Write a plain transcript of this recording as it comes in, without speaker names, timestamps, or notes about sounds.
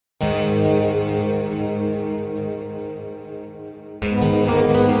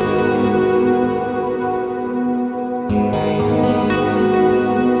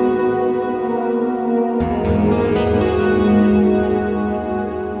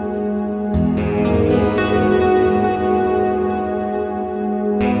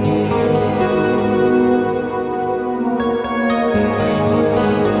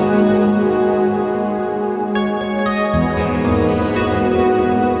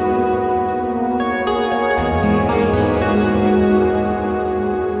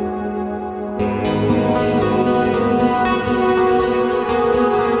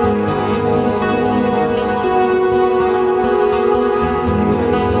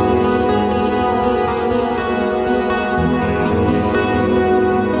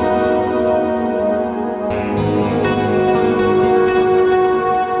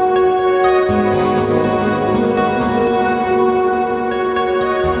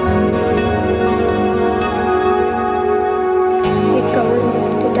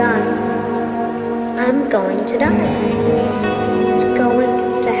to die. It's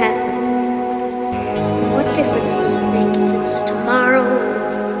going to happen. What difference does it make if it's tomorrow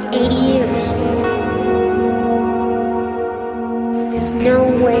or 80 years? There's no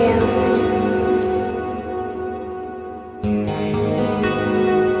way out.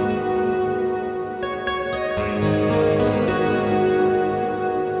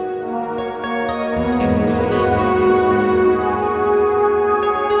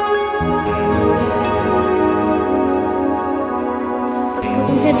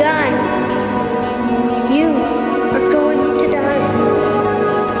 To die. You are going to die.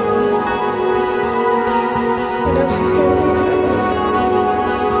 What else is there to be afraid of?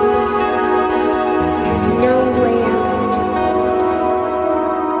 There's no way out.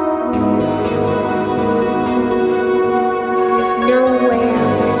 There's no way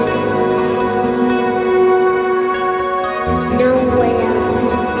out. There's no way out.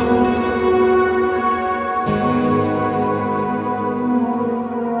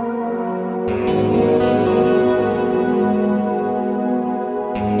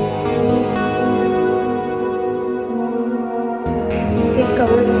 You're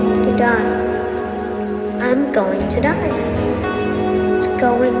going to die. I'm going to die. It's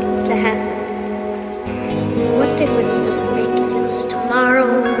going to happen. What difference does it make if it's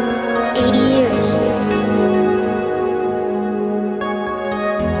tomorrow or 80 years?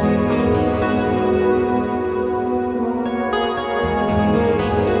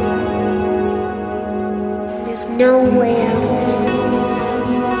 There's no way out.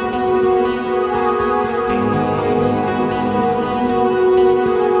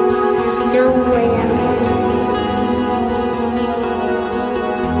 No way out.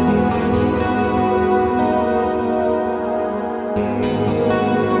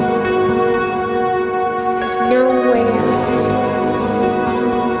 There's no way out.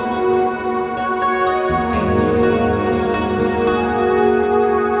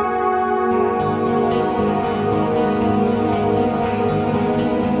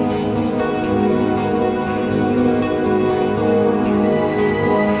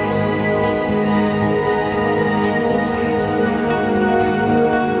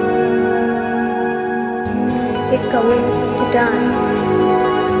 You're going to die.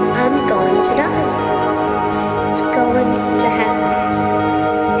 I'm going to die. It's going to happen.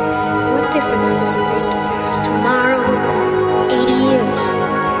 What difference does it make if it's tomorrow or 80 years?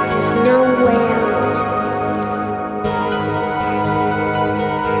 There's no way out.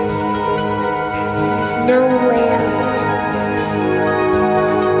 There's no way out.